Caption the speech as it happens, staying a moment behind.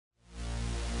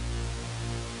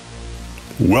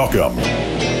Welcome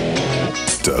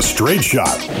to Straight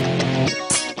Shot.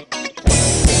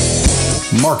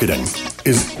 Marketing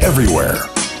is everywhere.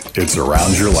 It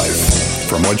surrounds your life,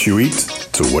 from what you eat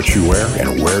to what you wear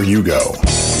and where you go.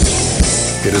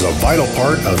 It is a vital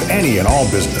part of any and all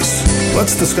business.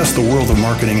 Let's discuss the world of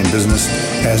marketing and business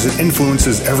as it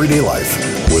influences everyday life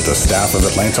with the staff of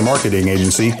Atlanta marketing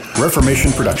agency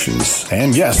Reformation Productions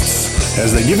and guests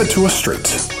as they give it to us straight.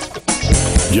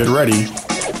 Get ready.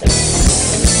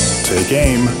 Take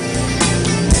aim.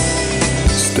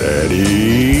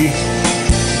 Steady.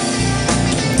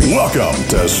 Welcome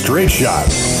to Straight Shot.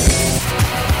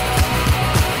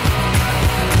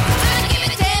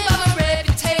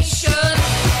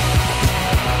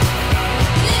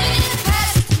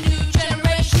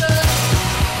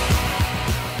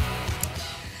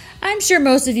 I'm sure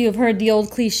most of you have heard the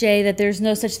old cliche that there's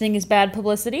no such thing as bad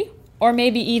publicity, or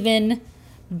maybe even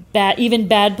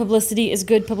bad publicity is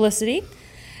good publicity.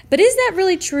 But is that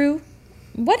really true?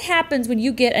 What happens when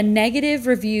you get a negative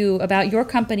review about your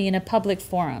company in a public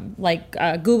forum, like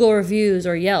Google reviews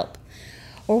or Yelp?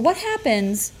 Or what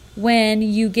happens when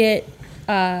you get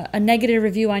a negative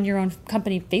review on your own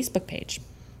company Facebook page?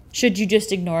 Should you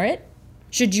just ignore it?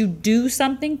 Should you do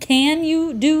something? Can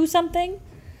you do something?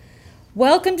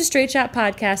 Welcome to Straight Shot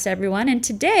Podcast, everyone, and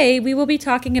today we will be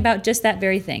talking about just that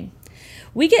very thing.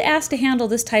 We get asked to handle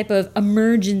this type of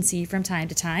emergency from time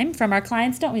to time from our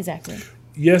clients, don't we, Zachary?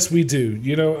 Yes, we do.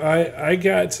 You know,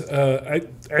 I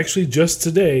actually just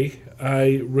today,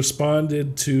 I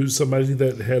responded to somebody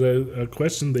that had a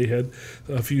question. They had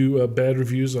a few bad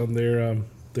reviews on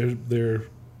their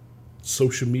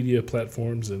social media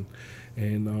platforms and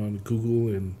on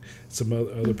Google and some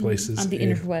other places. On the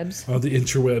interwebs. On the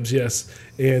interwebs, yes.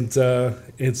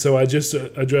 And so I just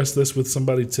addressed this with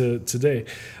somebody today.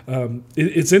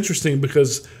 It's interesting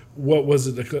because what was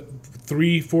it,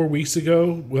 3-4 weeks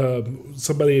ago,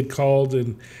 somebody had called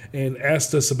and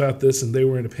asked us about this, and they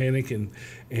were in a panic,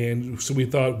 and so we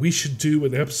thought we should do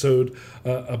an episode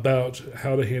about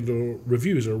how to handle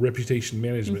reviews or reputation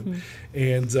management.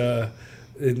 And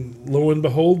lo and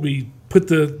behold, we put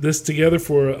this together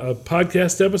for a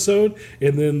podcast episode,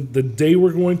 and then the day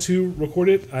we're going to record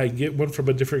it, I get one from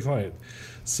a different client.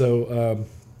 So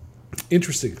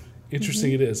interesting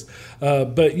it is.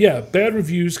 But yeah, bad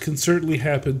reviews can certainly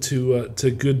happen to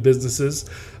good businesses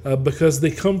because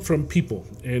they come from people,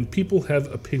 and people have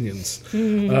opinions.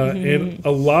 And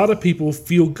a lot of people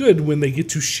feel good when they get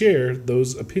to share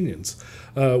those opinions,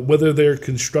 whether they're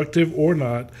constructive or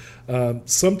not.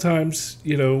 Sometimes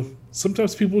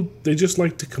people, they just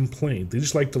like to complain. They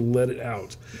just like to let it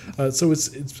out. So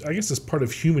it's I guess it's part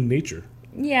of human nature.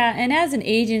 Yeah, and as an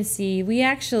agency, we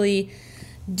actually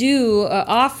do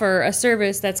offer a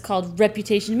service that's called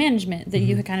reputation management that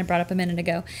you had kind of brought up a minute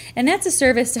ago. And that's a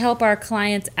service to help our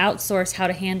clients outsource how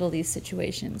to handle these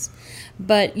situations.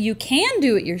 But you can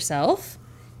do it yourself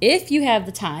if you have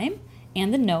the time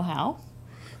and the know-how.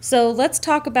 So let's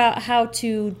talk about how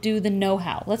to do the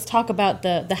know-how. Let's talk about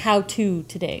the how-to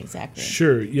today, Zachary.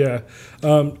 Sure, yeah.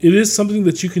 It is something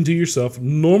that you can do yourself.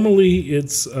 Normally,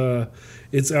 it's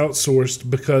outsourced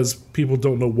because people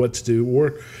don't know what to do,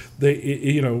 or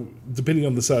they, depending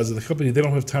on the size of the company, they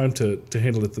don't have time to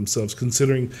handle it themselves,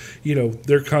 considering,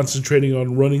 they're concentrating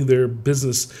on running their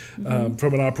business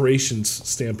from an operations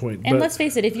standpoint. And let's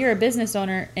face it, if you're a business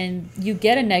owner and you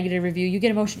get a negative review, you get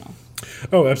emotional.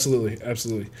 Oh, absolutely.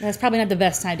 That's probably not the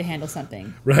best time to handle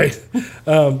something. Right.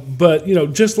 But,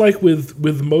 just like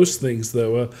with most things,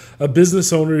 though, a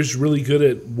business owner is really good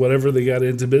at whatever they got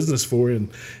into business for, and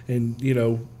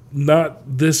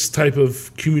not this type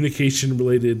of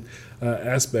communication-related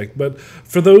aspect. But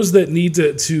for those that need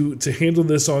to handle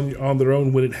this on their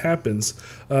own when it happens,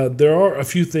 there are a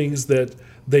few things that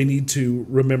they need to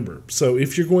remember. So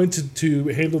if you're going to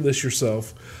handle this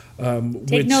yourself,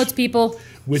 take notes, people.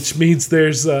 Which means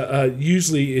there's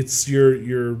usually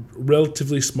you're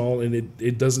relatively small, and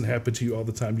it doesn't happen to you all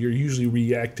the time. You're usually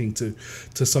reacting to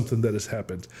something that has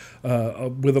happened.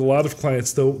 With a lot of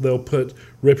clients, they'll put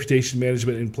reputation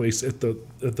management in place at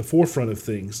the forefront of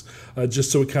things,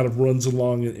 just so it kind of runs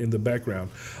along in the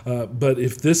background. But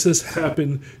if this has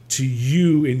happened to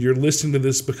you and you're listening to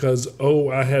this because,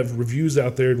 I have reviews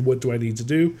out there and what do I need to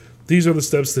do? These are the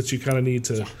steps that you kind of need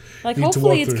to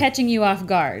hopefully it's catching you off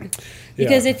guard.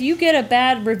 Because if you get a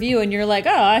bad review and you're like,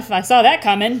 if I saw that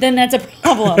coming, then that's a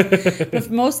problem.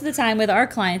 But most of the time with our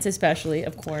clients especially,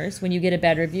 of course, when you get a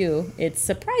bad review, it's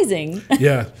surprising.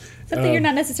 Yeah. Something you're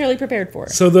not necessarily prepared for.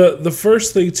 So the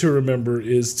first thing to remember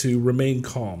is to remain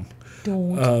calm.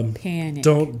 Don't panic.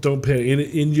 Don't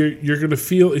panic, and you're going to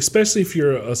feel, especially if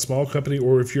you're a small company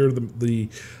or if you're the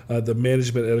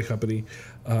management at a company,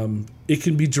 it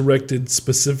can be directed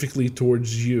specifically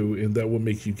towards you, and that will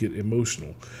make you get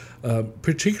emotional,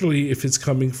 particularly if it's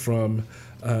coming from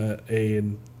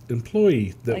an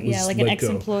employee that was like let an go,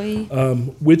 ex-employee,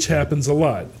 which happens a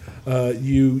lot.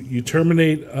 You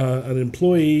terminate an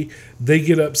employee, they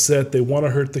get upset, they want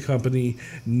to hurt the company.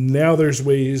 Now there's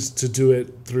ways to do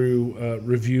it through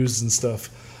reviews and stuff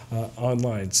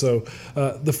online. So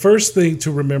the first thing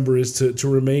to remember is to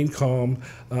remain calm.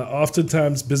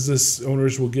 Oftentimes business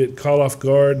owners will get caught off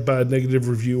guard by a negative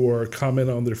review or a comment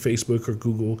on their Facebook or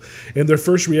Google, and their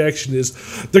first reaction is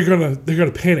they're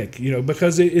gonna panic,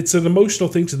 because it's an emotional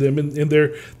thing to them, and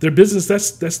their business,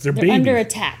 that's their they're baby. under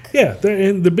attack. Yeah,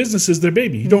 and the business is their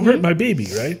baby. You don't hurt my baby,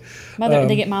 right?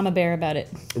 They get mama bear about it.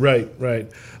 Right.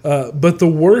 But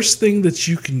the worst thing that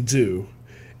you can do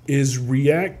is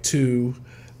react to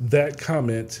that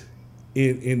comment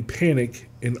in panic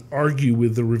and argue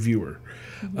with the reviewer.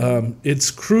 It's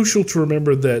crucial to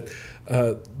remember that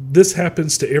this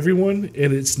happens to everyone,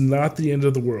 and it's not the end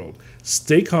of the world.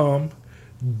 Stay calm.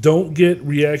 Don't get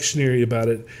reactionary about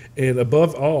it. And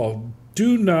above all,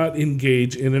 do not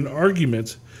engage in an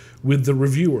argument with the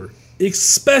reviewer,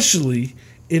 especially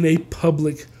in a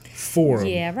public forum.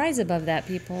 Yeah, rise above that,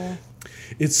 people.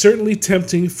 It's certainly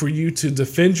tempting for you to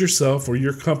defend yourself or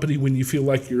your company when you feel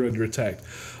like you're under attack.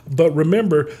 But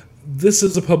remember, this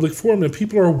is a public forum and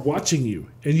people are watching you.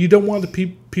 And you don't want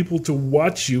people to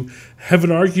watch you have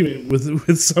an argument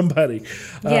with somebody.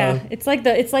 Yeah, it's like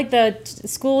the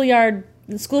school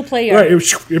play yard.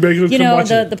 Right, everybody goes,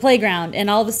 the playground. And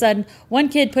all of a sudden, one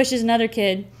kid pushes another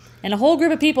kid, and a whole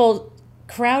group of people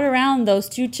crowd around those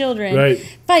two children. Right.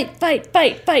 Fight,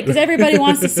 because everybody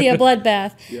wants to see a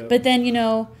bloodbath. Yep. But then,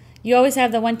 you always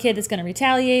have the one kid that's going to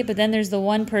retaliate, but then there's the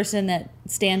one person that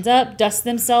stands up, dusts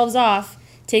themselves off,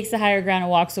 takes the higher ground,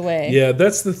 and walks away. Yeah,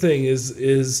 that's the thing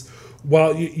is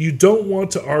while you don't want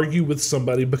to argue with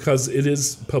somebody because it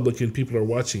is public and people are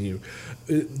watching you,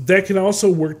 that can also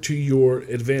work to your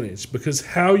advantage, because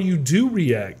how you do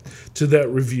react to that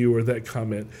review or that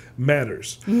comment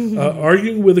matters.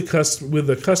 Arguing with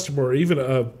a customer or even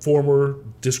a former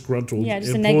disgruntled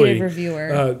just employee, a negative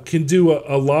reviewer, can do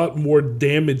a lot more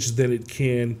damage than it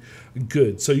can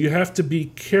good. So you have to be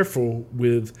careful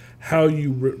with how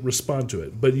you respond to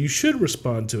it. But you should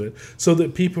respond to it so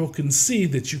that people can see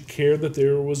that you care that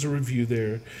there was a review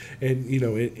there, and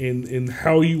in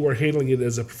how you are handling it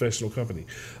as a professional company.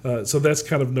 So that's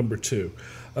kind of number 2.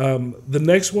 The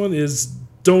next one is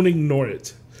don't ignore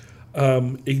it.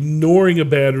 Ignoring a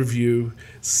bad review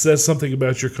says something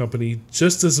about your company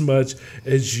just as much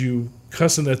as you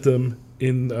cussing at them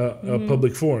in a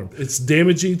public forum. It's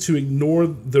damaging to ignore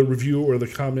the review or the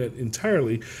comment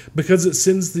entirely, because it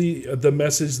sends the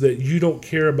message that you don't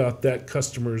care about that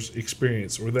customer's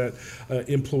experience or that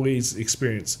employee's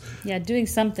experience. Yeah, doing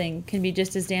something can be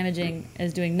just as damaging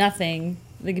as doing nothing.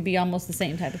 They could be almost the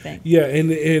same type of thing. Yeah,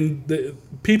 and the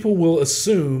people will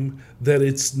assume that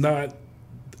it's not.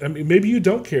 I mean, maybe you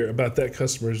don't care about that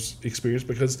customer's experience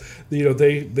because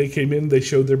they came in, they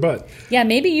showed their butt. Yeah,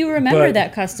 maybe you remember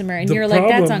that customer and you're like,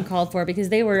 that's uncalled for because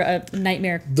they were a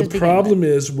nightmare. The problem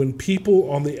is when people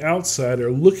on the outside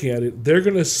are looking at it, they're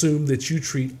going to assume that you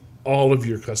treat all of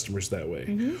your customers that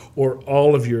way or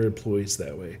all of your employees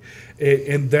that way.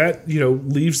 And that,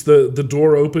 leaves the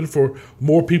door open for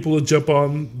more people to jump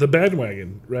on the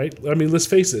bandwagon, right? I mean, let's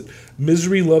face it.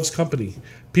 Misery loves company.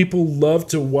 People love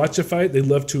to watch a fight. They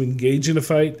love to engage in a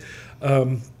fight.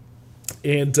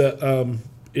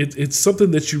 It's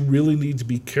something that you really need to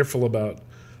be careful about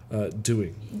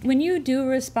doing. When you do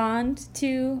respond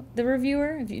to the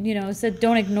reviewer, said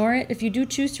don't ignore it. If you do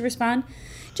choose to respond,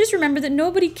 just remember that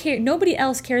nobody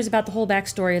else cares about the whole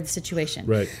backstory of the situation.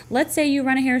 Right. Let's say you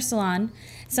run a hair salon.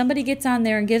 Somebody gets on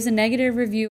there and gives a negative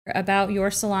review about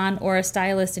your salon or a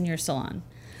stylist in your salon.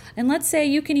 And let's say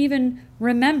you can even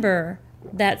remember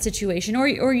that situation, or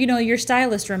your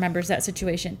stylist remembers that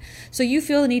situation. So you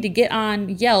feel the need to get on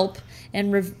Yelp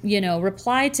and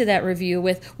reply to that review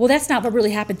with, well, that's not what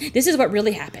really happened. This is what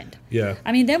really happened. Yeah.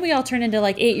 I mean, then we all turn into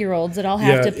like 8-year-olds that all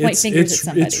have to point fingers at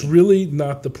somebody. It's really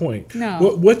not the point. No.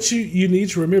 What you need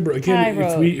to remember, again,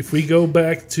 if we go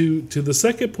back to the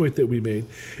second point that we made,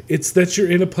 it's that you're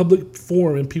in a public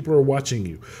forum and people are watching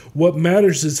you. What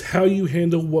matters is how you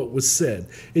handle what was said.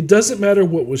 It doesn't matter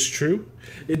what was true.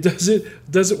 It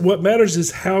doesn't. What matters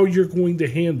is how you're going to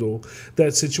handle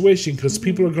that situation, because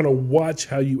people are going to watch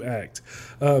how you act.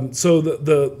 So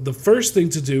the first thing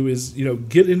to do is,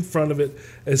 get in front of it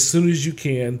as soon as you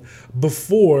can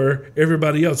before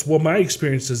everybody else. Well, my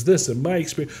experience is this, and my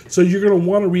experience. So you're going to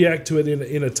want to react to it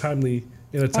in a timely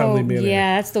manner.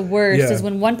 Yeah, that's the worst. Is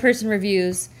when one person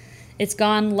reviews, it's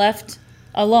gone left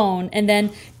alone, and then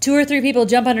 2 or 3 people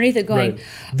jump underneath it going,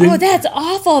 right. That's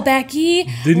awful, Becky.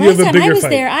 Last time I was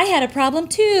there, I had a problem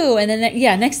too. And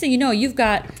then, next thing you know, you've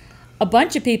got a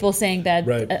bunch of people saying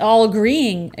bad, all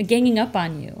agreeing, ganging up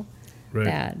on you. Right.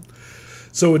 Bad.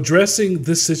 So addressing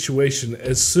this situation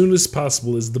as soon as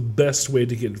possible is the best way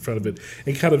to get in front of it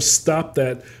and kind of stop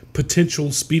that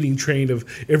potential speeding train of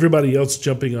everybody else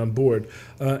jumping on board.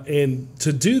 And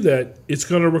to do that, it's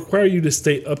going to require you to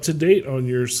stay up to date on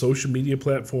your social media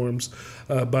platforms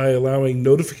by allowing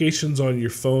notifications on your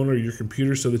phone or your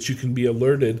computer so that you can be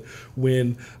alerted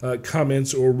when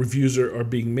comments or reviews are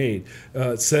being made.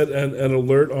 Set an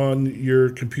alert on your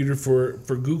computer for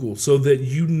Google so that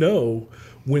you know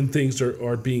when things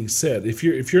are being said. If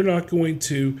you're not going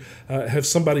to have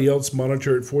somebody else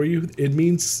monitor it for you, it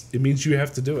means you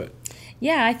have to do it.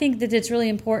 Yeah, I think that it's really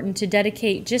important to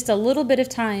dedicate just a little bit of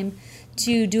time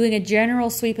to doing a general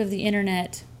sweep of the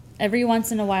internet every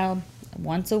once in a while,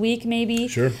 once a week maybe.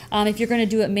 Sure. If you're going to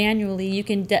do it manually, you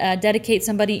can dedicate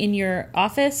somebody in your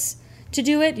office to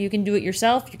do it. You can do it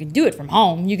yourself. You can do it from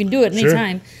home. You can do it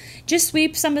anytime. Sure. Just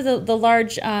sweep some of the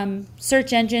large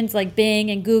search engines like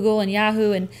Bing and Google and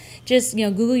Yahoo, and just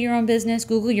Google your own business,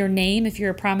 Google your name if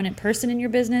you're a prominent person in your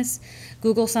business,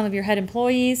 Google some of your head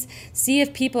employees, see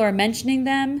if people are mentioning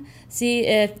them, see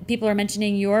if people are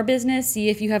mentioning your business, see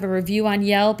if you have a review on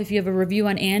Yelp, if you have a review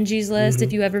on Angie's List,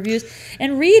 if you have reviews,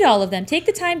 and read all of them. Take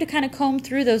the time to kind of comb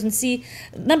through those and see.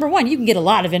 Number one, you can get a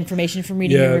lot of information from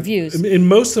reading your reviews. And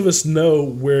most of us know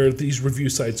where these review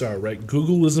sites are, right?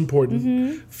 Google is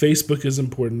important, Facebook is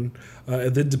important,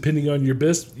 and then depending on your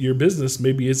business,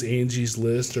 maybe it's Angie's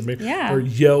List or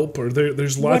Yelp, or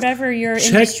there's lots. Whatever your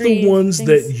check the ones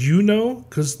that you know,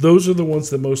 because those are the ones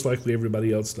that most likely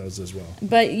everybody else does as well.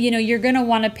 But you're going to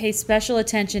want to pay special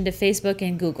attention to Facebook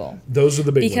and Google. Those are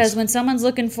the big ones. Because when someone's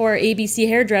looking for ABC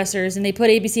hairdressers and they put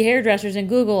ABC hairdressers in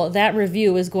Google, that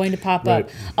review is going to pop up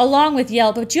along with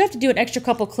Yelp. But you have to do an extra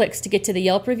couple clicks to get to the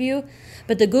Yelp review.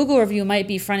 But the Google review might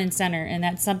be front and center, and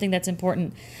that's something that's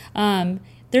important.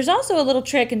 There's also a little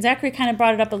trick, and Zachary kind of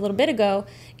brought it up a little bit ago.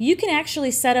 You can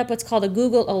actually set up what's called a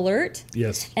Google alert.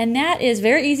 Yes. And that is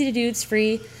very easy to do. It's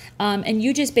free. And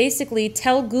you just basically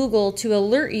tell Google to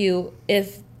alert you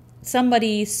if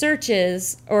somebody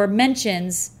searches or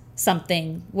mentions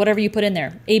something, whatever you put in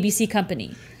there, ABC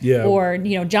Company. Yeah. Or,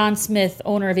 John Smith,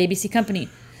 owner of ABC Company.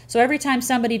 So every time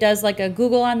somebody does like a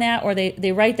Google on that, or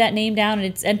they write that name down and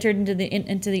it's entered into the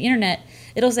internet,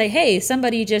 it'll say, hey,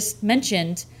 somebody just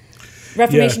mentioned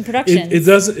Reformation Productions.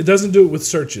 It doesn't do it with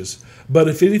searches. But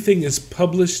if anything is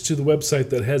published to the website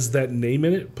that has that name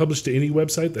in it, published to any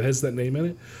website that has that name in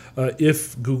it,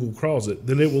 if Google crawls it,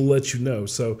 then it will let you know.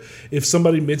 So if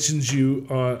somebody mentions you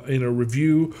in a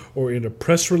review or in a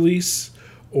press release,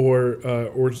 or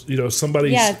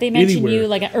somebody's if they mention anywhere. You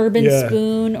like an Urban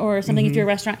Spoon or something if you're a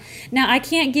restaurant. Now I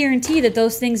can't guarantee that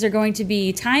those things are going to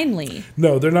be timely.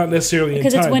 No, they're not necessarily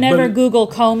because in time. It's whenever Google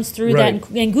combs through that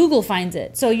and Google finds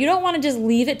it. So you don't want to just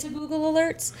leave it to Google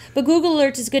Alerts, but Google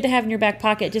Alerts is good to have in your back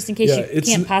pocket just in case you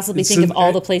can't possibly think of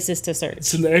all the places to search.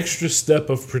 It's an extra step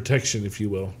of protection, if you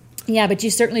will. Yeah, but you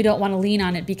certainly don't want to lean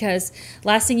on it, because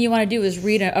last thing you want to do is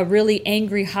read a really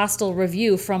angry, hostile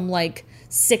review from like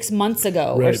 6 months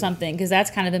ago or something, because that's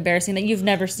kind of embarrassing that you've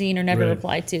never seen or never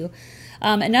replied to.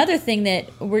 Another thing that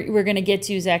we're going to get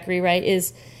to, Zachary,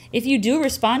 is if you do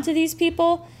respond to these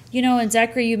people, and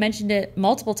Zachary, you mentioned it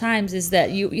multiple times, is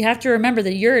that you have to remember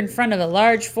that you're in front of a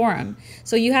large forum.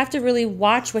 So you have to really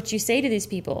watch what you say to these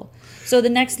people. So the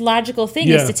next logical thing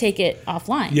is to take it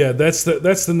offline. Yeah, that's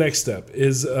the next step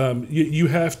is you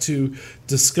have to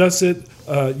discuss it.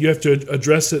 You have to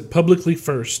address it publicly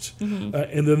first. And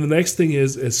then the next thing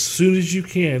is, as soon as you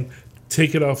can,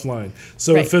 take it offline.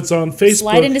 So if it's on Facebook,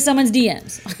 slide into someone's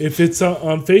DMs. If it's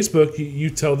on Facebook, you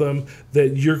tell them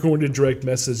that you're going to direct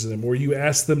message them, or you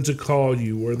ask them to call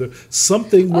you, or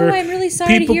something where I'm really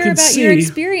sorry to hear about your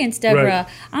experience, Deborah. Right.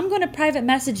 I'm going to private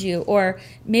message you, or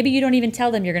maybe you don't even tell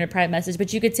them you're going to private message,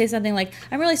 but you could say something like,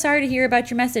 I'm really sorry to hear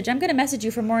about your message. I'm going to message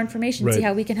you for more information, see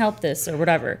how we can help this, or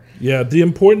whatever. Yeah, the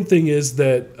important thing is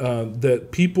that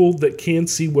that people that can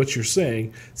see what you're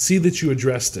saying, see that you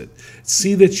addressed it,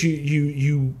 see that you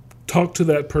talk to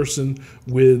that person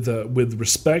with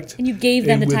respect. And you gave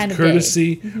them the with time of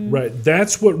courtesy. day. Mm-hmm. Right.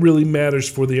 That's what really matters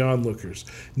for the onlookers.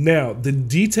 Now, the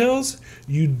details,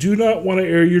 you do not want to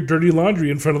air your dirty laundry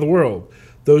in front of the world.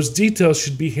 Those details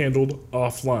should be handled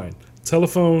offline.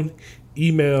 Telephone,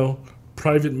 email,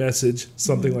 private message,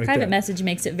 something like that. Private message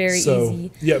makes it very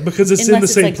easy. Yeah, because it's Unless in the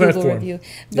it's same like Google platform. Review.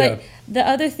 But the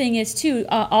other thing is, too,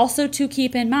 also to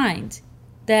keep in mind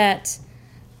that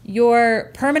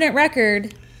your permanent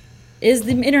record is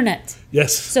the internet.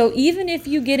 Yes. So even if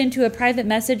you get into a private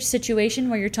message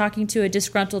situation where you're talking to a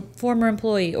disgruntled former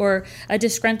employee or a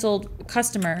disgruntled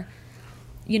customer,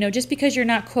 just because you're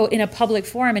not, quote, in a public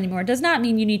forum anymore does not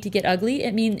mean you need to get ugly.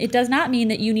 It does not mean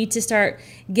that you need to start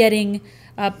getting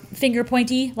finger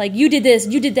pointy, like you did this,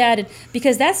 you did that,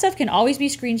 because that stuff can always be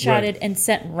screenshotted and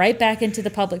sent right back into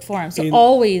the public forum. So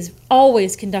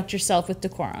always conduct yourself with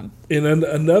decorum. And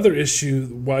another issue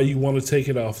why you want to take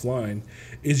it offline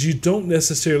is you don't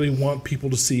necessarily want people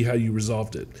to see how you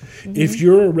resolved it. Mm-hmm. If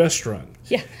you're a restaurant,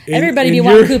 everybody be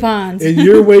wanting coupons. And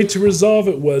your way to resolve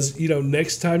it was,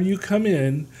 next time you come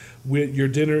in, your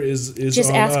dinner is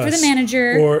just on ask us. for the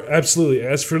manager. Or absolutely,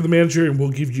 ask for the manager and we'll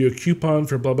give you a coupon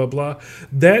for blah, blah, blah.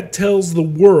 That tells the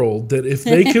world that if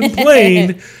they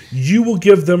complain, you will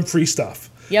give them free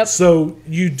stuff. Yep. So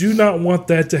you do not want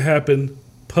that to happen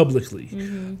publicly.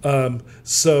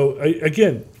 Mm-hmm.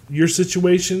 Again, your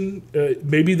situation,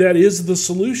 maybe that is the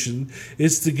solution,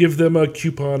 is to give them a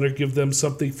coupon or give them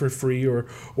something for free or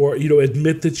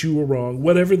admit that you were wrong,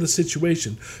 whatever the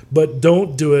situation. But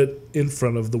don't do it in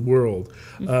front of the world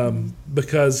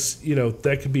because,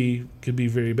 that could be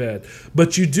very bad.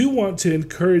 But you do want to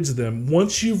encourage them,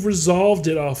 once you've resolved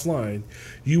it offline,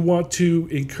 you want to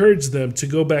encourage them to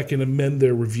go back and amend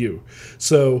their review.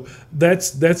 So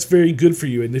that's very good for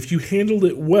you. And if you handled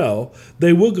it well,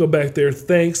 they will go back there.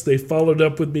 Thanks. They followed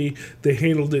up with me. They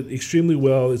handled it extremely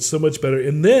well. It's so much better.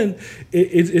 And then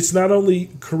it's not only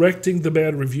correcting the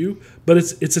bad review, but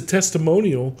it's a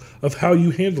testimonial of how you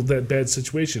handled that bad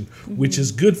situation, which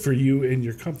is good for you and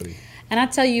your company. And I'll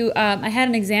tell you, I had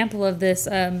an example of this.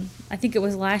 I think it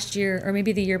was last year or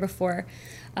maybe the year before.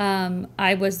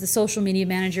 I was the social media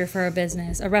manager for a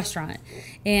business, a restaurant,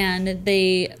 and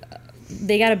they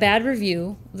got a bad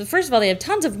review. First of all, they have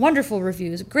tons of wonderful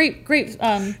reviews. Great.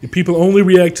 People only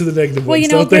react to the negative ones,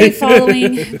 don't great they?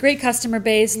 following, great customer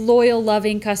base, loyal,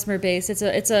 loving customer base. It's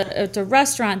a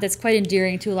restaurant that's quite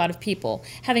endearing to a lot of people.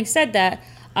 Having said that,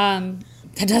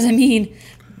 that doesn't mean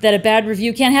that a bad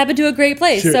review can't happen to a great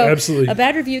place. Sure, so absolutely. A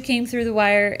bad review came through the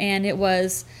wire, and it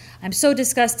was, I'm so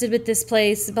disgusted with this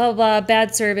place, blah, blah, blah,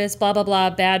 bad service, blah, blah,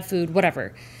 blah, bad food,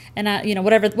 whatever. And,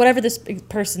 whatever this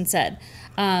person said.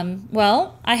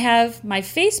 Well, I have my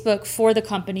Facebook for the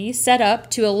company set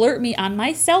up to alert me on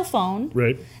my cell phone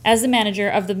as the manager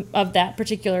of that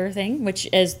particular thing,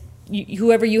 which is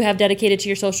whoever you have dedicated to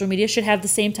your social media should have the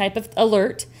same type of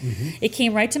alert. Mm-hmm. It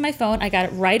came right to my phone. I got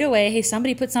it right away. Hey,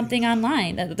 somebody put something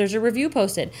online. There's a review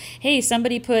posted. Hey,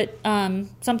 somebody put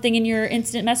something in your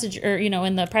instant message or,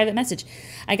 in the private message.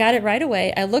 I got it right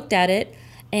away. I looked at it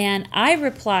and I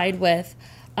replied with,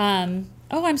 oh,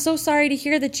 I'm so sorry to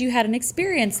hear that you had an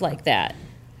experience like that.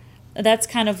 That's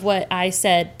kind of what I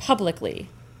said publicly.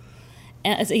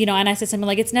 And, and I said something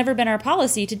like, it's never been our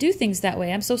policy to do things that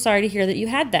way. I'm so sorry to hear that you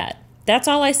had that. That's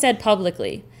all I said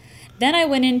publicly. Then I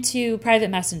went into private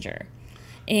messenger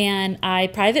and I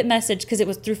private messaged, because it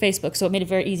was through Facebook, so it made it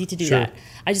very easy to do that.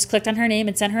 I just clicked on her name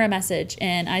and sent her a message.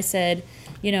 And I said,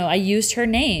 I used her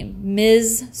name,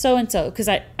 Ms. So-and-so, because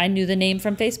I knew the name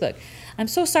from Facebook. I'm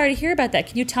so sorry to hear about that.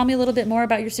 Can you tell me a little bit more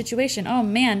about your situation? Oh,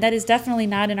 man, that is definitely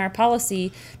not in our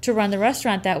policy to run the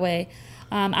restaurant that way.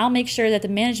 I'll make sure that the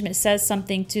management says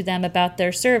something to them about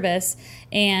their service.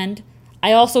 And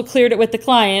I also cleared it with the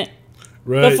client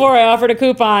before I offered a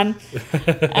coupon.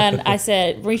 And I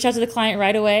said, reach out to the client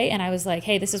right away. And I was like,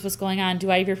 hey, this is what's going on. Do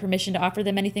I have your permission to offer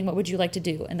them anything? What would you like to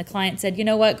do? And the client said, you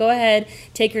know what? Go ahead,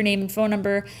 take her name and phone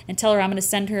number and tell her I'm going to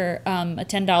send her a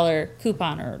 $10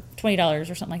 coupon or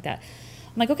 $20 or something like that.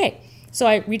 I'm like, okay. So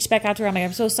I reached back out to her. I'm like,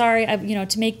 I'm so sorry.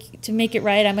 To make it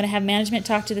right, I'm going to have management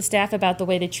talk to the staff about the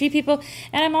way they treat people.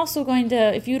 And I'm also going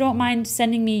to, if you don't mind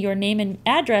sending me your name and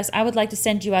address, I would like to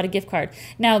send you out a gift card.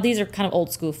 Now, these are kind of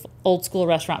old school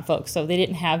restaurant folks, so they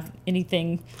didn't have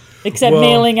anything except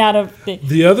mailing out of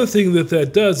the other thing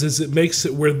that does is it makes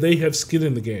it where they have skin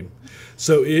in the game.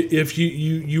 So if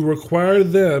you require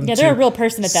them, they're a real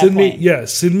person at that point.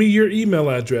 Send me your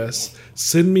email address,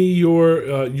 send me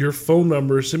your phone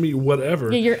number, send me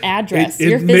whatever. Yeah, your address,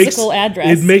 your physical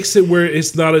address. It makes it where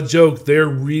it's not a joke. They're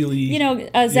really,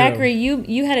 Zachary,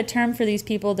 you had a term for these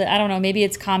people that I don't know, maybe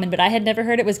it's common, but I had never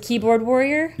heard it. Was keyboard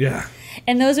warrior. Yeah.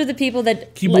 And those are the people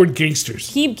that keyboard gangsters.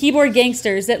 Keyboard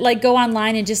gangsters that like go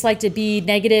online and just like to be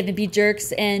negative and be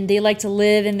jerks, and they like to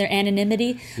live in their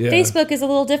anonymity. Yeah. Facebook is a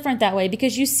little different that way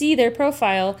because you see their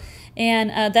profile, and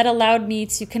that allowed me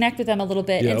to connect with them a little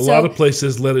bit. Yeah, and a lot of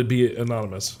places let it be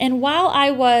anonymous. And while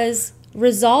I was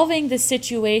resolving the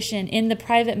situation in the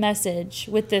private message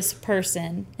with this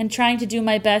person and trying to do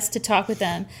my best to talk with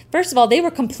them, first of all, they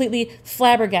were completely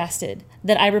flabbergasted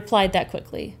that I replied that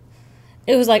quickly.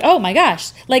 It was like, oh my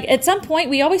gosh. Like at some point,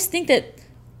 we always think that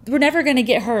we're never going to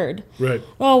get heard. Right.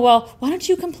 Oh, well, why don't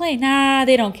you complain? Nah,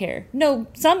 they don't care. No,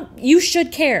 you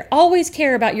should care. Always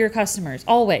care about your customers.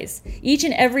 Always. Each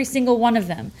and every single one of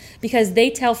them. Because they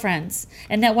tell friends.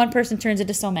 And that one person turns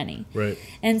into so many. Right.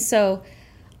 And so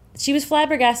she was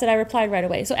flabbergasted. I replied right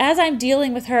away. So as I'm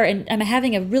dealing with her and I'm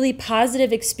having a really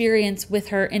positive experience with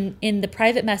her in the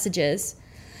private messages,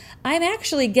 I'm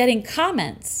actually getting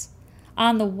comments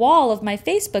on the wall of my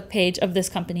Facebook page of this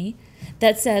company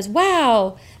that says,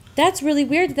 wow, that's really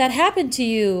weird that happened to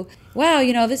you. Wow,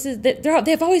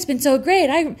 they've always been so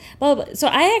great. So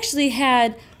I actually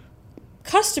had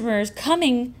customers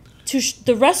coming to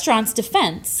the restaurant's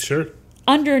defense. Sure.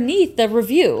 Underneath the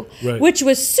review, right. Which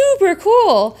was super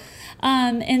cool.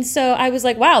 And so I was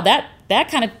like, wow, that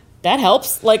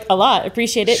helps like a lot.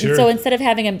 Appreciate it. Sure. And so instead of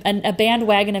having a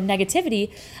bandwagon of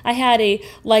negativity, I had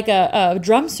a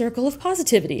drum circle of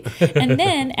positivity. And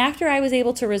then after I was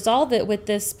able to resolve it with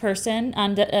this person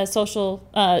on the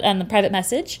on the private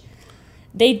message,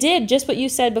 they did just what you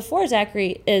said before,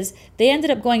 Zachary, is they ended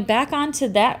up going back onto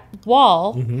that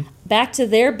wall, back to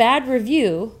their bad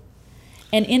review.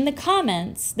 And in the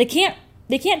comments, they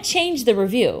can't change the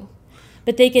review,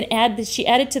 but they can add. She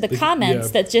added to the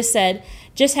comments that just said,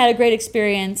 "Just had a great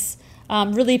experience.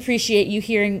 Really appreciate you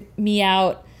hearing me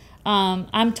out.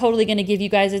 I'm totally going to give you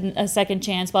guys a second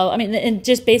chance." Well, I mean, and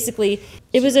just basically,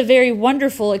 it was a very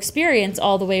wonderful experience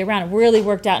all the way around. It really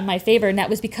worked out in my favor, and that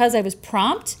was because I was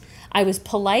prompt, I was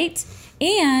polite,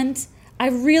 and I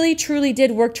really truly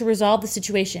did work to resolve the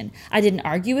situation. I didn't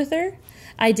argue with her.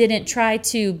 I didn't try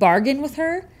to bargain with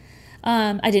her.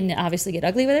 I didn't obviously get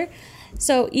ugly with her.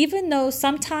 So even though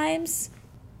sometimes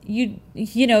you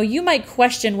might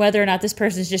question whether or not this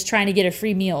person is just trying to get a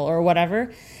free meal or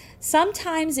whatever,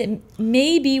 sometimes it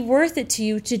may be worth it to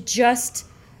you to just,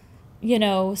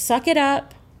 suck it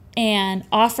up and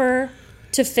offer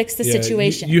to fix the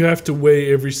situation. You have to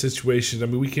weigh every situation. I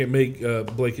mean, we can't make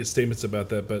blanket statements about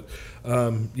that, but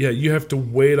you have to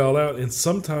weigh it all out. And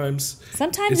sometimes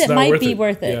it might be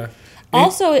worth it. Yeah.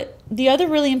 Also, the other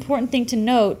really important thing to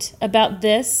note about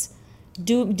this,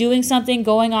 doing something,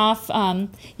 going off,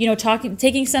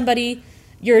 taking somebody,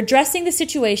 you're addressing the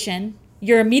situation,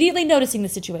 you're immediately noticing the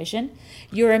situation,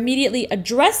 you're immediately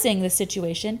addressing the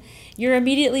situation, you're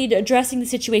immediately addressing the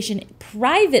situation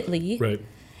privately. Right.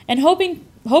 And hoping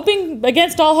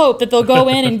against all hope that they'll go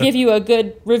in and give you a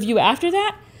good review after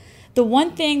that. The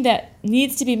one thing that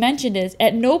needs to be mentioned is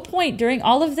at no point during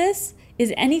all of this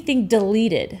is anything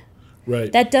deleted.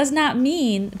 Right. That does not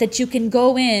mean that you can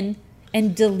go in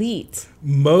and delete.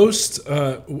 Most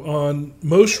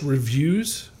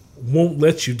reviews won't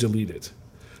let you delete it.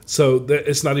 So that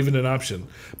it's not even an option.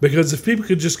 Because if people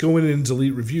could just go in and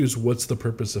delete reviews, what's the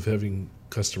purpose of having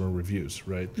customer reviews,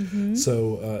 right? Mm-hmm.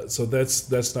 So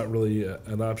that's not really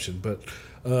an option. But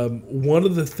one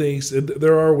of the things, and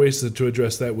there are ways to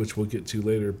address that, which we'll get to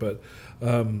later. But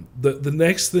the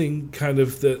next thing kind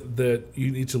of that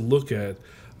you need to look at,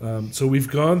 so we've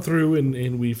gone through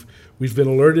and we've been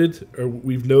alerted, or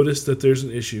we've noticed that there's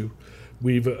an issue.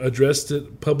 We've addressed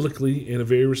it publicly in a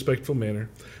very respectful manner.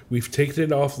 We've taken it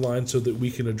offline so that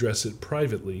we can address it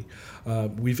privately.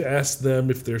 We've asked them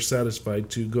if they're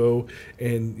satisfied to go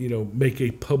and make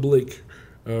a public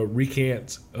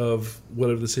recant of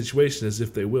whatever the situation is,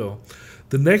 if they will.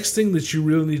 The next thing that you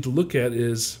really need to look at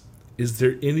is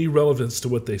there any relevance to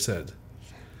what they said?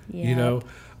 Yeah.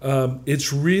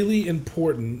 It's really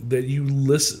important that you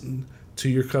listen to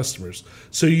your customers.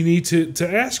 So you need to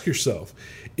ask yourself,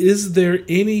 is there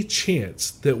any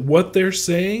chance that what they're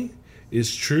saying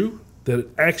is true, that it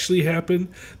actually happened,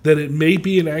 that it may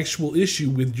be an actual issue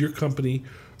with your company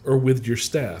or with your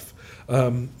staff?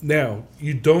 Now,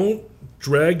 you don't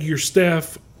drag your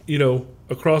staff,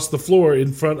 across the floor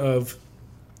in front of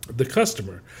the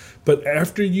customer. But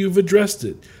after you've addressed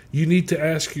it, you need to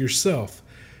ask yourself,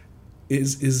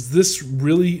 is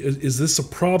this a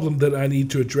problem that I need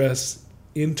to address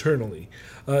internally.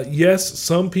 Yes,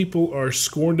 some people are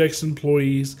scorned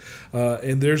ex-employees,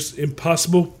 and there's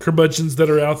impossible curmudgeons that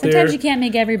are out there. Sometimes you can't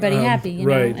make everybody happy, you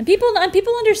know? right. And people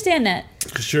understand that.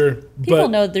 Sure. People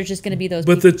know there's just going to be those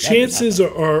But the people chances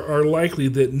are likely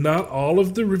that not all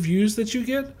of the reviews that you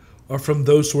get are from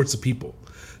those sorts of people.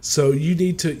 So you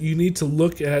need to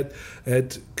look at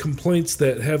complaints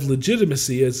that have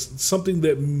legitimacy as something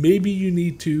that maybe you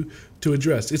need to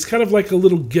address. It's kind of like a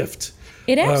little gift.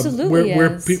 It absolutely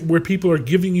is. Where people are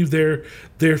giving you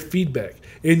their feedback,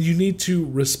 and you need to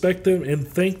respect them and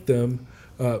thank them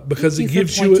because it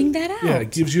gives you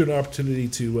it gives you an opportunity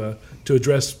to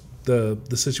address the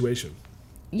situation.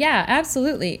 Yeah,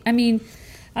 absolutely. I mean,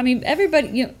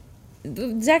 everybody.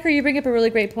 Zachary, you bring up a really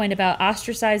great point about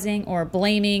ostracizing or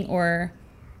blaming or,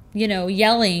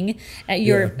 yelling at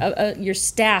your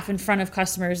staff in front of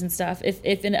customers and stuff.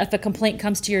 If a complaint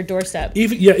comes to your doorstep,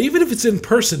 even if it's in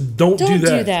person, don't do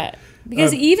that.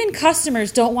 Because even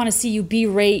customers don't want to see you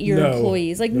berate your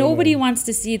employees. Nobody wants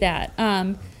to see that.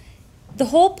 The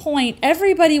whole point,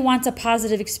 everybody wants a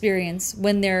positive experience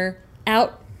when they're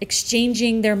out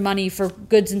exchanging their money for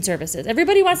goods and services.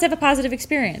 Everybody wants to have a positive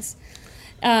experience.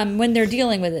 When they're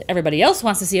dealing with it, everybody else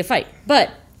wants to see a fight. But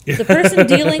the person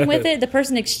dealing with it, the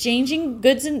person exchanging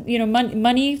goods and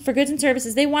money for goods and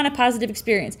services, they want a positive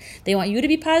experience. They want you to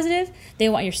be positive. They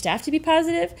want your staff to be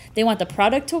positive. They want the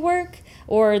product to work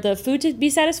or the food to be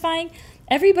satisfying.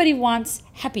 Everybody wants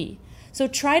happy. So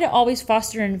try to always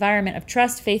foster an environment of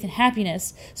trust, faith, and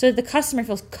happiness so that the customer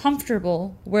feels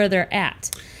comfortable where they're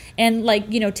at. And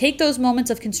take those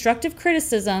moments of constructive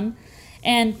criticism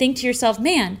and think to yourself,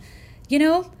 man,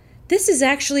 this is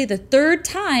actually the third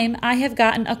time I have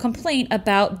gotten a complaint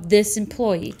about this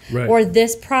employee or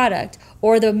this product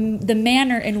or the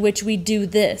manner in which we do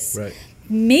this. Right.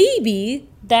 Maybe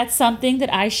that's something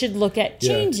that I should look at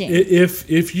changing.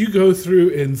 If you go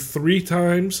through and 3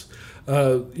 times,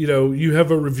 you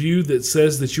have a review that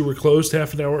says that you were closed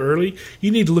half an hour early,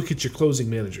 you need to look at your closing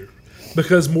manager.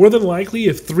 Because more than likely,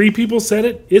 if 3 people said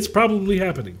it, it's probably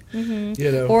happening.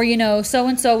 Mm-hmm. Or,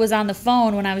 so-and-so was on the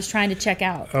phone when I was trying to check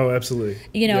out. Oh, absolutely.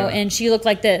 And she looked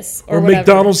like this. Or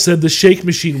McDonald's said the shake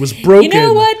machine was broken. You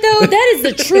know what, though? That is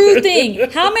the true thing.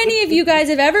 How many of you guys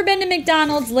have ever been to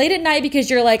McDonald's late at night because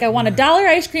you're like, I want $1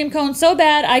 ice cream cone so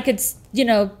bad I could,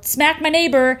 smack my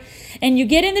neighbor. And you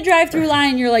get in the drive-thru line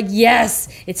and you're like, yes,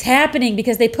 it's happening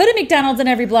because they put a McDonald's in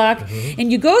every block. Mm-hmm.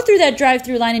 And you go through that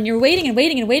drive-thru line and you're waiting and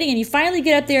waiting and waiting. And you finally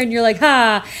get up there and you're like,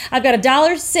 I've got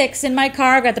 $1.06 in my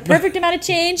car. I've got the perfect amount of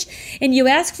change. And you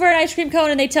ask for an ice cream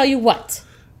cone and they tell you what?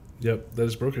 Yep, that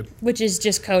is broken. Which is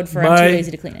just code for I'm too lazy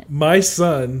to clean it. My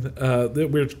son,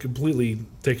 we're completely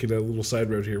taking a little side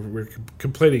road here. We're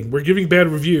complaining. We're giving bad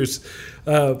reviews.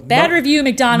 Review,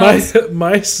 McDonald's.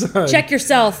 My son. Check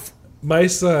yourself. My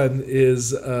son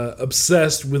is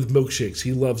obsessed with milkshakes.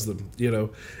 He loves them,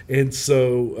 And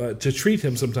so to treat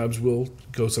him, sometimes we'll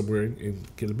go somewhere and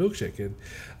get a milkshake. And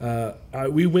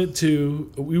we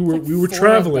were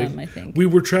traveling. Them, I think. We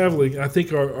were traveling. I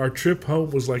think our trip home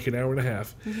was like an hour and a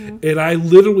half. Mm-hmm. And I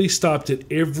literally stopped at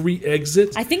every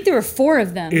exit. I think there were 4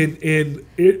 of them. And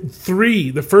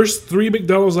the first 3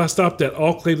 McDonald's I stopped at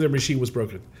all claimed their machine was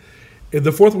broken. And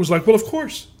the 4th was like, well, of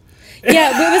course.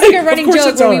 Yeah, but it was like a running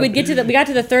joke where we got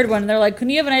to the 3rd one and they're like, can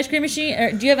you have an ice cream machine?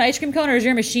 Or do you have an ice cream cone or is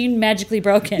your machine magically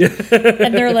broken?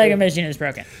 And they're like, a machine is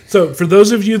broken. So for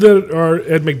those of you that are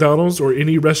at McDonald's or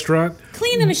any restaurant,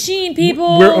 clean the machine,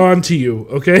 people. We're on to you,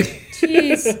 okay?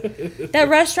 Jeez. That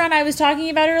restaurant I was talking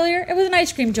about earlier, it was an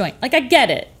ice cream joint. Like, I get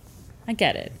it.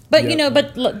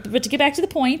 But, but to get back to the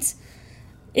point,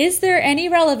 is there any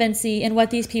relevancy in what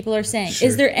these people are saying? Sure.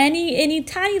 Is there any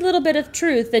tiny little bit of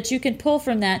truth that you can pull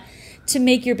from that to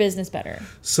make your business better?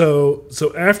 So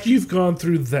after you've gone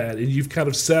through that and you've kind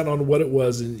of sat on what it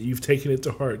was and you've taken it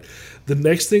to heart, the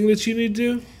next thing that you need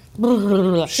to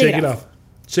do, shake it off.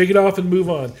 Shake it off and move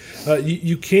on.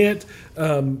 You can't,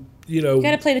 you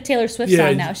got to play the Taylor Swift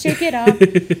song now. Shake it off.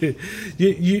 It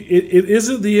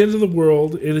isn't the end of the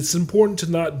world, and it's important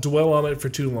to not dwell on it for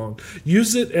too long.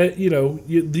 Use it at,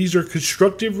 these are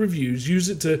constructive reviews. Use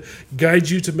it to guide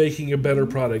you to making a better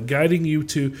product, guiding you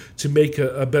to make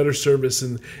a better service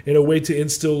and in a way to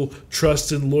instill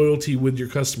trust and loyalty with your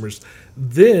customers.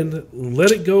 Then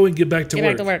let it go and get back to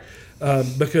work.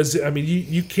 Because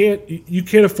you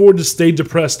can't afford to stay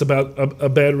depressed about a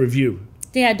bad review.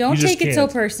 Yeah, don't take it so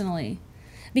personally.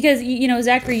 Because,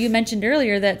 Zachary, you mentioned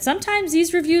earlier that sometimes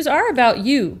these reviews are about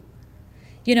you.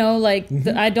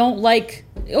 I don't like,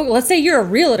 let's say you're a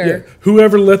realtor. Yeah.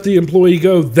 Whoever let the employee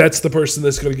go, that's the person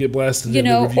that's going to get blasted in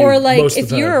the review or like most of if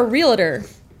the time. You're a realtor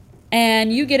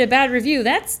and you get a bad review,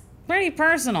 that's pretty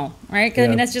personal, right? Because I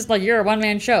mean, that's just like you're a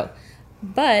one-man show.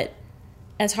 But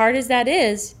as hard as that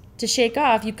is to shake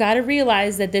off, you've got to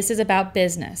realize that this is about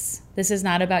business. This is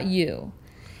not about you.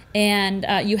 And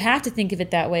you have to think of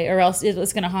it that way, or else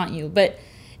it's going to haunt you. But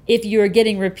if you're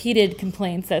getting repeated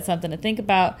complaints, that's something to think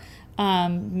about.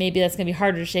 Maybe that's going to be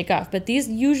harder to shake off. But these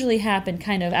usually happen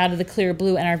kind of out of the clear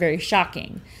blue and are very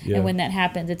shocking. Yeah. And when that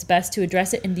happens, it's best to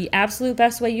address it in the absolute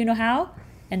best way you know how,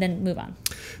 and then move on.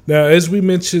 Now, as we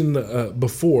mentioned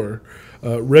before,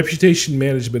 reputation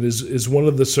management is one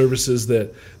of the services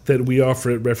that we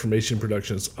offer at Reformation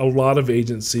Productions. A lot of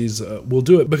agencies will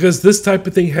do it because this type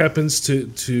of thing happens to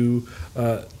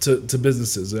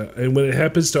businesses. And when it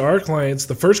happens to our clients,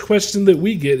 the first question that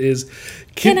we get is,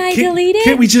 Can I delete it?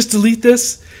 Can't we just delete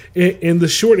this? And the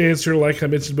short answer, like I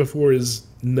mentioned before, is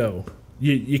no.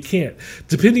 You can't.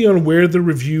 Depending on where the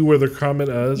review or the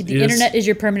comment is. The internet is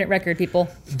your permanent record, people.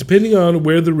 Depending on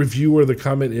where the review or the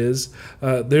comment is,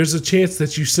 there's a chance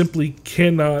that you simply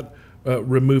cannot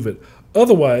remove it.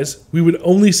 Otherwise, we would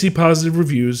only see positive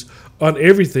reviews on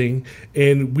everything,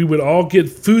 and we would all get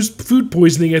food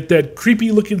poisoning at that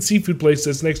creepy-looking seafood place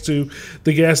that's next to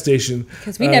the gas station.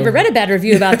 Because we never read a bad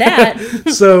review about that.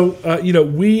 So,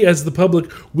 we as the public,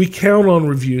 we count on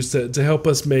reviews to help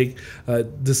us make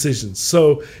decisions.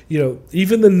 So,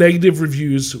 even the negative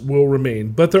reviews will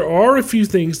remain. But there are a few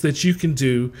things that you can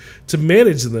do to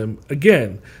manage them,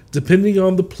 again, depending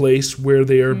on the place where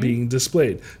they are being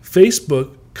displayed.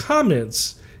 Facebook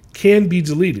comments can be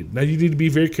deleted. Now, you need to be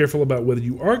very careful about whether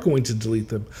you are going to delete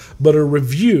them, but a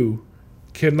review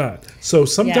cannot. So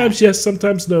sometimes yes,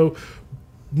 sometimes no.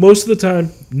 Most of the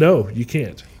time, no, you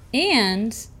can't.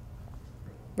 And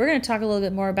we're going to talk a little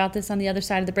bit more about this on the other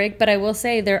side of the break, but I will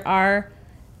say there are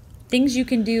things you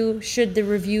can do should the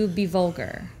review be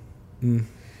vulgar.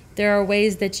 There are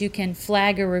ways that you can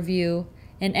flag a review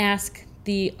and ask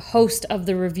the host of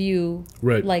the review,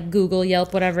 right, like Google,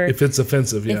 Yelp, whatever. If it's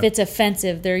offensive, If it's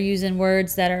offensive, they're using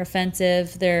words that are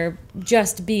offensive. They're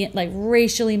just being like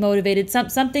racially motivated.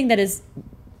 Something that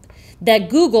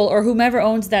Google or whomever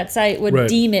owns that site would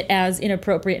deem it as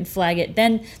inappropriate and flag it.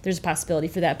 Then there's a possibility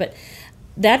for that. But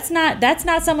that's not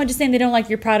someone just saying they don't like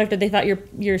your product or they thought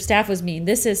your staff was mean.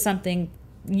 This is something.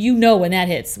 When that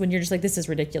hits, when you're just like, this is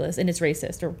ridiculous and it's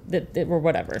racist or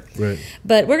whatever. Right.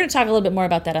 But we're going to talk a little bit more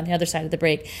about that on the other side of the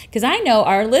break, because I know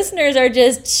our listeners are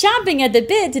just chomping at the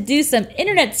bit to do some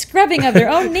internet scrubbing of their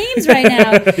own names right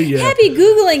now. Yeah. Happy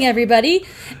Googling, everybody.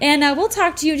 And we'll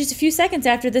talk to you in just a few seconds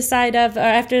after this side of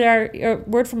after our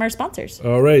word from our sponsors.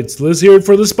 All right, so let's hear it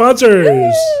for the sponsors.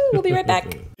 Woo! We'll be right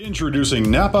back.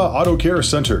 Introducing Napa Auto Care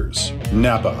Centers.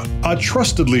 Napa, a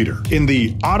trusted leader in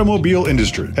the automobile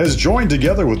industry, has joined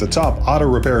together with the top auto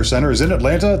repair centers in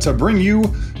Atlanta to bring you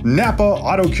Napa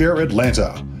Auto Care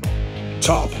Atlanta.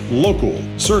 Top, local,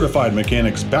 certified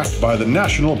mechanics backed by the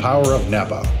national power of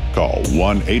Napa. Call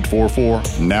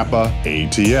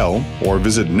 1-844-NAPA-ATL or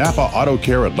visit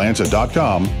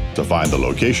NapaAutoCareAtlanta.com to find the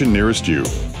location nearest you.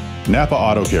 Napa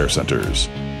Auto Care Centers.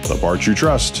 The parts you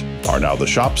trust are now the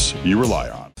shops you rely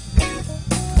on.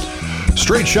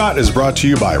 Straight Shot is brought to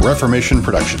you by Reformation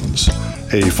Productions,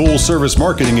 a full-service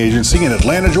marketing agency in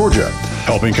Atlanta, Georgia,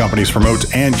 helping companies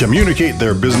promote and communicate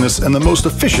their business in the most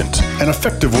efficient and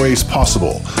effective ways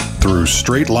possible through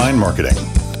straight-line marketing.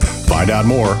 Find out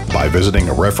more by visiting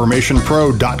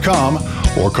ReformationPro.com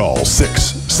or call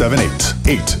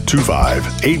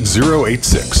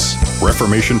 678-825-8086.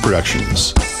 Reformation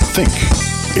Productions. Think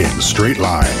in straight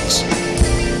lines.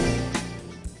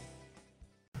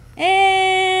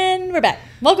 And we're back.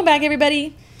 Welcome back,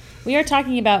 everybody. We are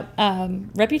talking about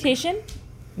reputation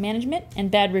management and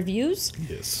bad reviews.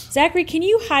 Yes. Zachary, can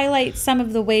you highlight some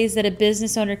of the ways that a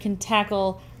business owner can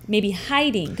tackle maybe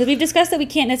hiding? Because we've discussed that we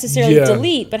can't necessarily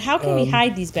delete, but how can we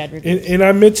hide these bad reviews? And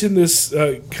I mentioned this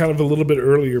kind of a little bit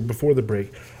earlier before the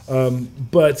break,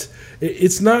 but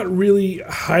it's not really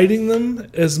hiding them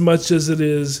as much as it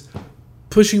is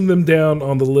pushing them down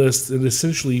on the list and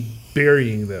essentially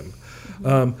burying them.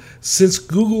 Since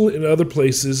Google and other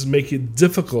places make it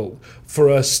difficult for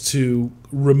us to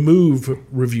remove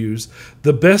reviews,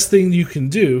 the best thing you can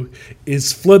do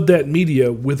is flood that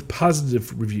media with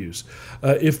positive reviews.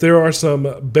 If there are some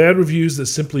bad reviews that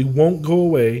simply won't go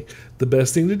away, the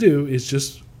best thing to do is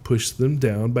just push them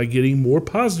down by getting more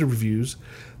positive reviews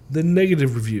than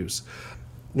negative reviews.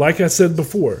 Like I said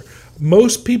before,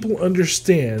 most people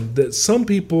understand that some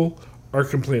people are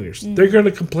complainers. They're going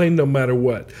to complain no matter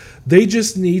what. They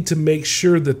just need to make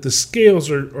sure that the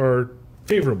scales are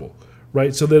favorable,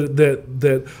 right? So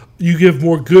that you give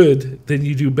more good than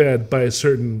you do bad by a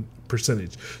certain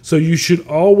percentage. So you should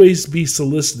always be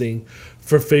soliciting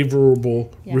for favorable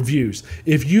reviews.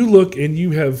 If you look and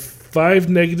you have 5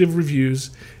 negative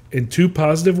reviews and 2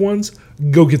 positive ones,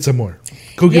 go get some more.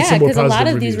 Go get some more positive reviews. Yeah, because a lot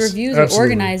of these reviews are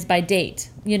organized by date,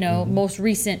 most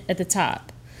recent at the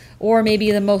top, or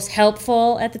maybe the most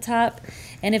helpful at the top.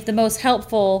 And if the most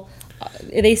helpful,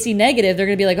 they see negative, they're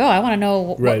going to be like, oh, I want to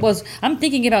know I'm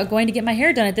thinking about going to get my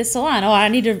hair done at this salon. Oh, I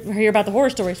need to hear about the horror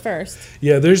stories first.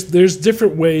 Yeah, there's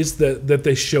different ways that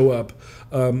they show up.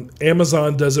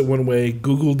 Amazon does it one way,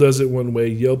 Google does it one way,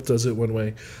 Yelp does it one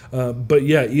way. But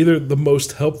yeah, either the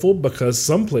most helpful, because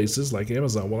some places like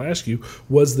Amazon will ask you,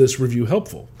 was this review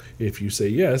helpful? If you say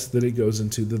yes, then it goes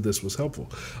into the this was helpful.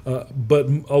 But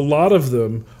a lot of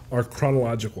them are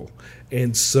chronological.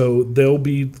 And so they'll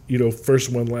be,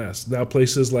 first one last. Now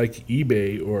places like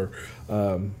eBay or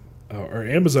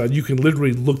Amazon, you can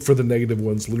literally look for the negative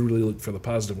ones, literally look for the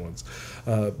positive ones.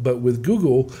 But with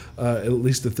Google, at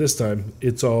least at this time,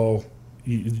 it's all,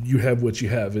 you have what you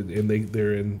have, and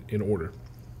they're in order.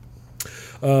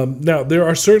 Now, there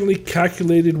are certainly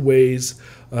calculated ways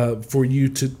for you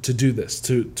to do this,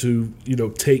 to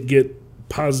get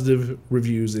positive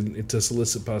reviews and to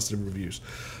solicit positive reviews.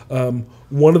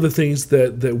 One of the things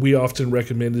that we often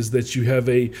recommend is that you have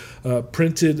a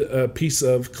printed piece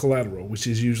of collateral, which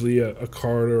is usually a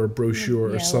card or a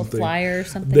brochure or something, a flyer or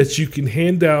something, that you can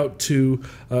hand out to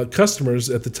customers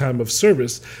at the time of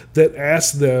service that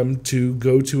asks them to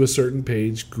go to a certain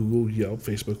page, Google, Yelp,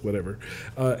 Facebook, whatever,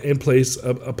 and place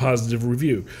a positive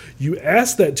review. You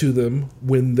ask that to them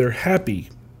when they're happy.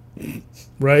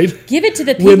 Right? Give it to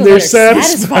the people that are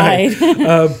satisfied.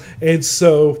 And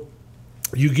so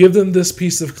you give them this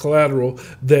piece of collateral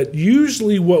that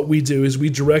usually what we do is we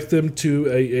direct them to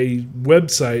a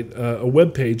website, a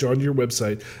web page on your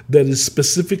website that is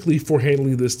specifically for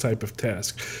handling this type of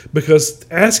task. Because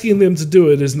asking them to do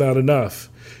it is not enough.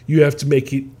 You have to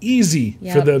make it easy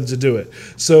for them to do it.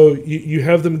 So you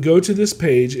have them go to this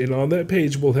page, and on that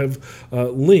page we'll have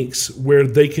links where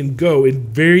they can go and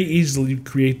very easily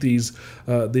create these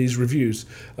reviews.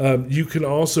 You can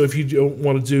also, if you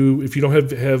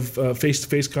don't have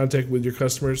face-to-face contact with your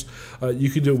customers, you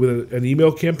can do it with an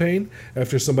email campaign.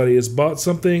 After somebody has bought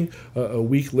something, a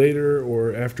week later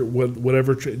or after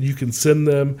whatever, you can send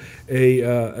them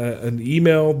an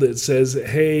email that says,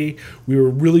 "Hey, we were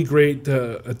really great.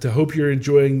 To hope you're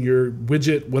enjoying your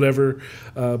widget, whatever.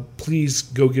 Please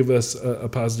go give us a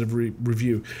positive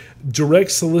review."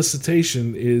 Direct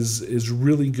solicitation is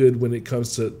really good when it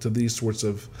comes to these sorts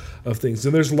of things,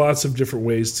 and there's lots of different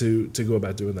ways to go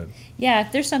about doing that. Yeah,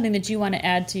 if there's something that you want to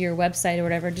add to your website or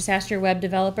whatever, just ask your web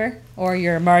developer or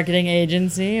your marketing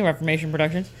agency, Reformation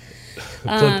Productions.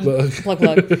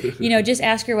 Plug. Just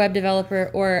ask your web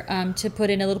developer or to put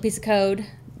in a little piece of code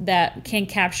that can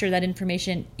capture that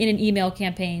information in an email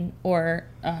campaign or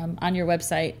on your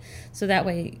website. So that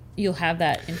way you'll have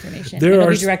that information. It'll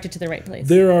be directed to the right place.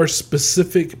 There are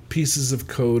specific pieces of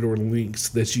code or links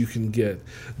that you can get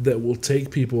that will take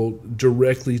people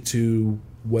directly to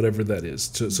whatever that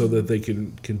is so that they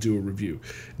can do a review.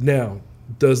 Now,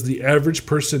 does the average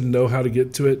person know how to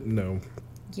get to it? No.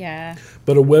 Yeah.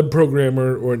 But a web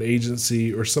programmer or an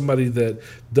agency or somebody that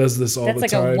does this all the time.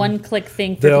 That's like a one-click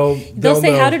thing. They'll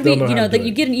say, how did we, that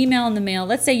you get an email in the mail.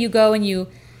 Let's say you go and you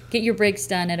get your brakes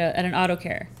done at an auto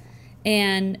care.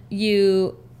 And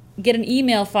you get an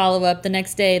email follow-up the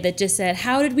next day that just said,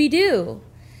 how did we do?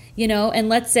 And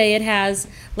let's say it has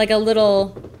like a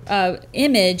little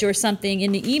image or something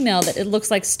in the email that it looks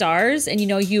like stars. And,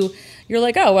 you're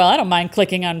like, oh, well, I don't mind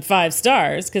clicking on 5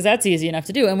 stars because that's easy enough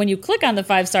to do. And when you click on the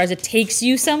 5 stars, it takes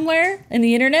you somewhere in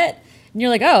the internet. And you're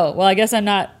like, oh, well, I guess I'm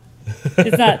not.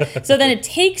 It's not. So then it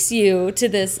takes you to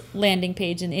this landing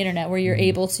page in the internet where you're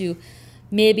able to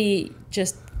maybe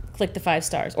just click the 5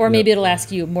 stars, or maybe it'll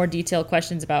ask you more detailed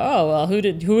questions about, oh, well,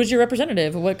 who was your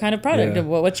representative, what kind of product,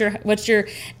 what's your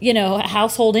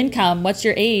household income, what's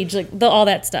your age, like all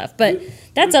that stuff. But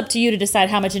that's up to you to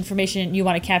decide how much information you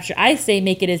want to capture. I say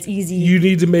make it as easy. You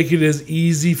need to make it as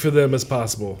easy for them as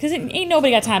possible, because ain't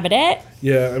nobody got time for that.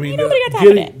 Yeah, I mean,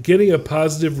 getting a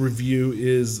positive review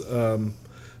is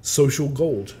social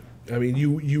gold. I mean,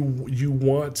 you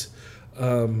want.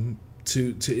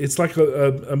 To it's like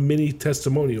a mini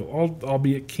testimonial,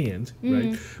 albeit canned,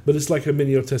 right? But it's like a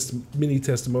mini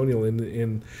testimonial,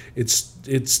 and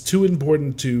it's too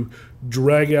important to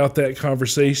drag out that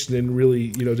conversation and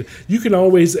really, you can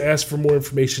always ask for more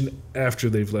information after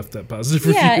they've left that positive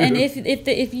review. Yeah, and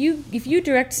if you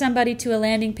direct somebody to a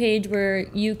landing page where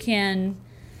you can,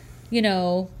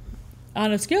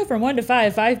 on a scale from 1 to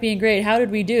 5, 5 being great, how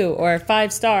did we do? Or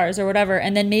 5 stars or whatever.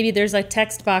 And then maybe there's a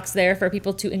text box there for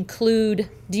people to include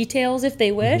details if they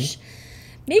wish.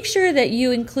 make sure that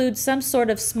you include some sort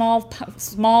of small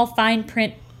fine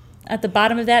print at the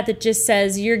bottom of that just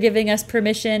says you're giving us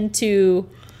permission to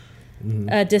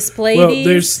display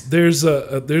these. There's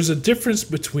a difference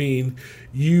between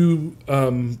you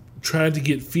trying to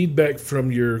get feedback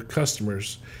from your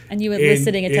customers and you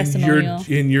eliciting a testimonial,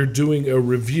 and you're doing a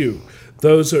review.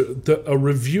 Those are a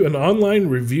review. An online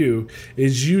review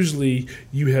is usually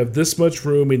you have this much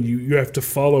room and you have to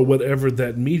follow whatever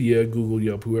that media, Google,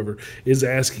 Yelp, whoever is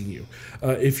asking you.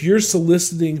 If you're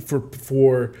soliciting for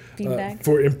feedback.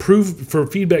 For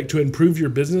feedback to improve your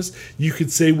business, you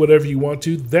could say whatever you want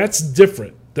to. That's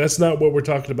different. That's not what we're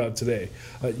talking about today.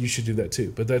 You should do that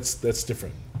too, but that's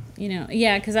different.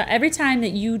 Because every time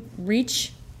you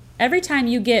reach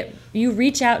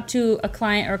out to a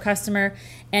client or a customer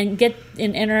and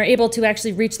are able to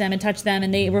actually reach them and touch them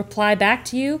and they reply back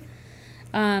to you,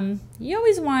 you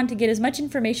always want to get as much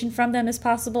information from them as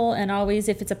possible, and always,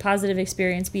 if it's a positive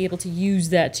experience, be able to use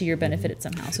that to your benefit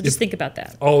somehow. So just think about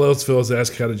that. All else fails,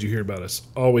 ask, how did you hear about us?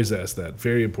 Always ask that.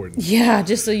 Very important. Yeah,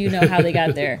 just so you know how they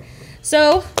got there.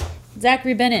 So,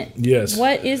 Zachary Bennett. Yes.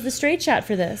 What is the straight shot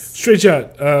for this? Straight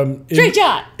shot. Straight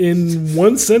shot! In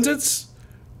one sentence,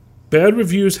 bad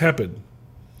reviews happen,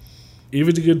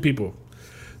 even to good people.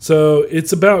 So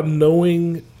it's about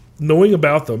knowing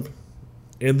about them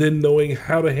and then knowing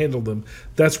how to handle them.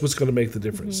 That's what's going to make the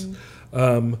difference.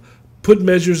 Put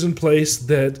measures in place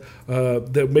that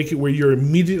make it where you're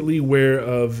immediately aware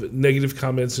of negative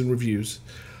comments and reviews.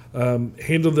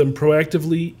 Handle them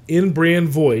proactively in brand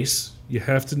voice. You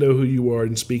have to know who you are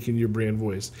and speak in your brand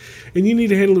voice. And you need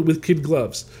to handle it with kid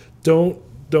gloves. Don't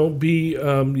be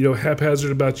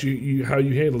haphazard about how you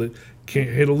handle it.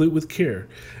 Handle it with care.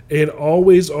 And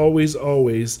always, always,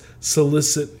 always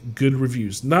solicit good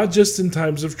reviews. Not just in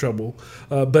times of trouble,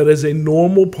 but as a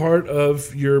normal part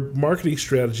of your marketing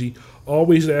strategy,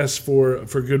 always ask for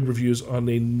good reviews on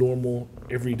a normal,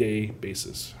 everyday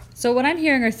basis. So what I'm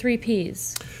hearing are 3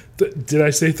 Ps. Did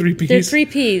I say 3 Ps? There are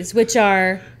 3 Ps, which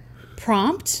are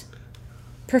prompt,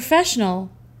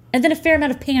 professional, and then a fair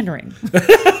amount of pandering.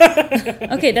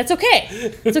 Okay, that's okay.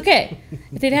 It's okay.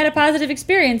 If they've had a positive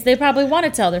experience, they probably want to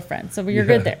tell their friends. So you're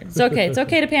good there. It's okay. It's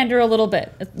okay to pander a little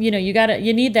bit. You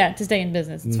need that to stay in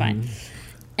business. It's fine.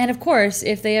 And of course,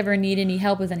 if they ever need any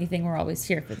help with anything, we're always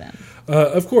here for them.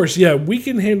 Of course, yeah, we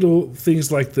can handle things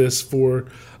like this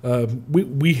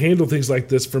we handle things like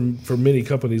this for many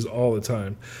companies all the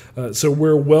time. So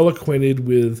we're well acquainted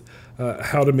with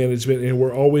how to manage it, and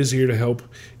we're always here to help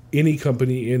any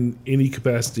company in any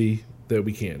capacity that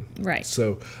we can. Right.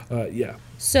 So, yeah.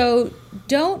 So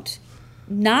don't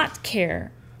not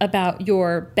care about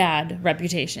your bad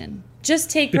reputation. Just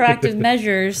take proactive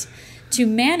measures to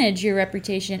manage your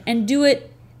reputation and do it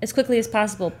as quickly as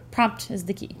possible. Prompt is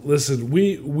the key. Listen,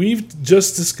 we've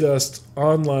just discussed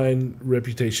online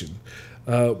reputation.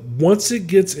 Once it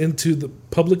gets into the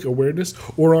public awareness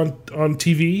or on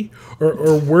TV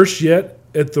or worse yet,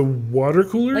 at the water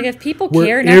cooler, like if people where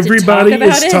care not everybody to talk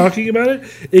about is talking about it,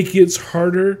 it gets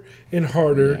harder and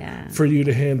harder for you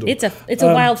to handle. It's a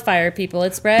wildfire, people.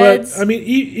 It spreads. But I mean,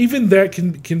 even that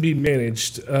can be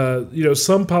managed.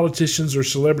 Some politicians or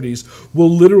celebrities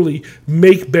will literally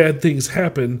make bad things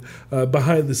happen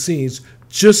behind the scenes,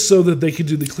 just so that they can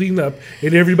do the cleanup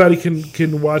and everybody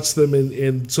can watch them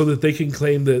and so that they can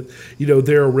claim that,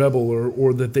 they're a rebel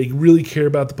or that they really care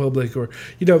about the public or,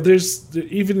 there's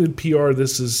even in PR,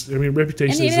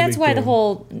 reputation is a big that's why thing. the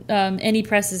whole any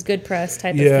press is good press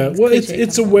type of thing. Yeah, well,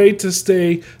 it's a way to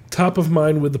stay top of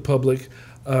mind with the public,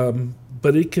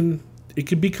 but it can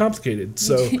be complicated.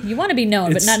 So you want to be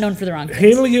known, but not known for the wrong things.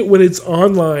 Handling it when it's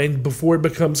online before it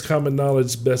becomes common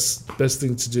knowledge, best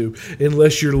thing to do.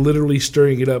 Unless you're literally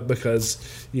stirring it up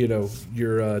because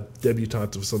you're a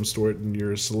debutante of some sort and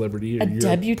you're a celebrity. A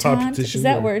debutante? Is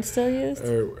that word still used? I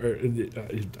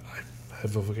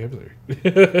have a vocabulary.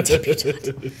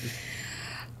 Debutante.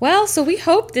 Well, so we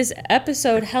hope this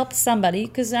episode helped somebody,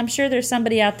 because I'm sure there's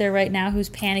somebody out there right now who's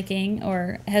panicking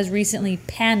or has recently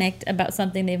panicked about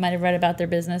something they might have read about their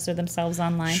business or themselves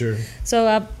online. Sure.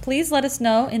 So please let us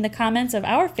know in the comments of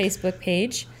our Facebook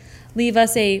page. Leave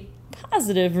us a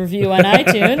positive review on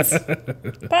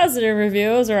iTunes. Positive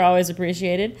reviews are always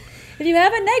appreciated. If you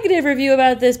have a negative review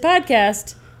about this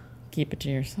podcast, keep it to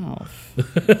yourself.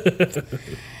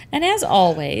 And as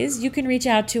always, you can reach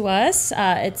out to us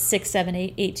at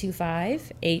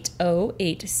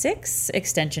 678-825-8086,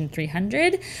 extension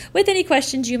 300, with any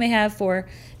questions you may have for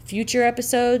future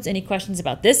episodes, any questions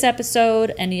about this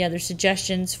episode, any other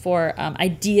suggestions for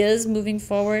ideas moving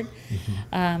forward.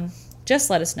 just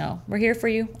let us know. We're here for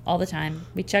you all the time.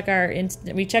 We check our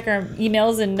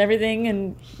emails and everything,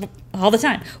 and all the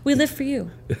time. We live for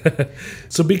you.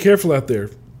 So be careful out there.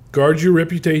 Guard your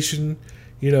reputation.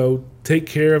 Take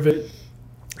care of it.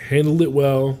 Handle it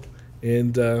well.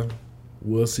 And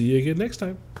we'll see you again next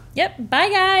time. Yep. Bye,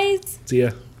 guys. See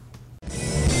ya.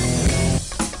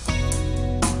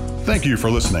 Thank you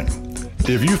for listening.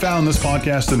 If you found this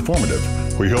podcast informative,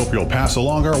 we hope you'll pass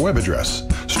along our web address,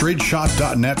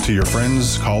 straightshot.net, to your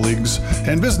friends, colleagues,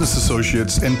 and business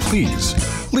associates, and please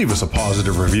leave us a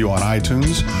positive review on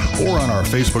iTunes or on our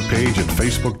Facebook page at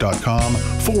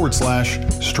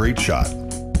facebook.com/straightshot.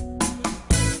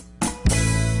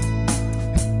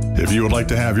 If you would like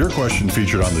to have your question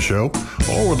featured on the show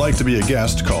or would like to be a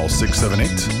guest, call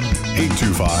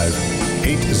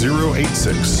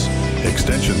 678-825-8086,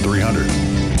 extension 300.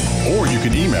 Or you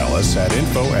can email us at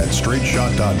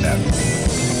info@straightshot.net.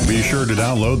 Be sure to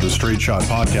download the Straight Shot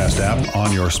Podcast app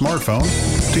on your smartphone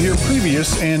to hear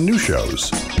previous and new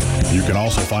shows. You can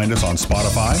also find us on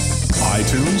Spotify,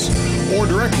 iTunes, or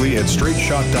directly at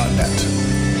straightshot.net.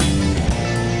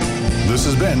 This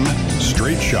has been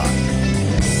Straight Shot.